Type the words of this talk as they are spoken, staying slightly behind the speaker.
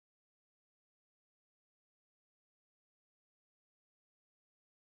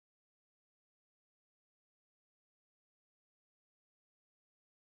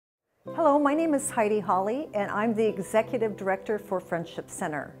Hello, my name is Heidi Holly, and I'm the Executive Director for Friendship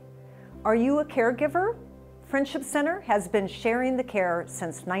Center. Are you a caregiver? Friendship Center has been sharing the care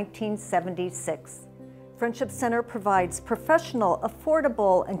since 1976. Friendship Center provides professional,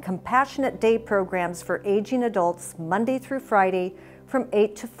 affordable, and compassionate day programs for aging adults Monday through Friday from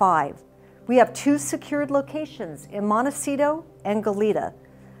 8 to 5. We have 2 secured locations in Montecito and Goleta.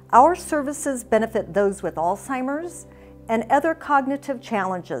 Our services benefit those with Alzheimer's and other cognitive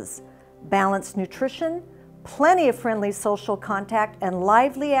challenges. Balanced nutrition, plenty of friendly social contact, and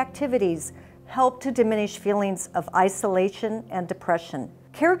lively activities help to diminish feelings of isolation and depression.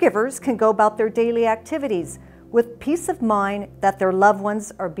 Caregivers can go about their daily activities with peace of mind that their loved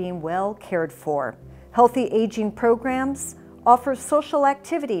ones are being well cared for. Healthy aging programs offer social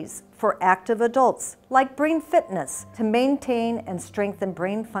activities for active adults like brain fitness to maintain and strengthen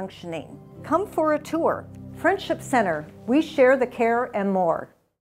brain functioning. Come for a tour. Friendship Center, we share the care and more.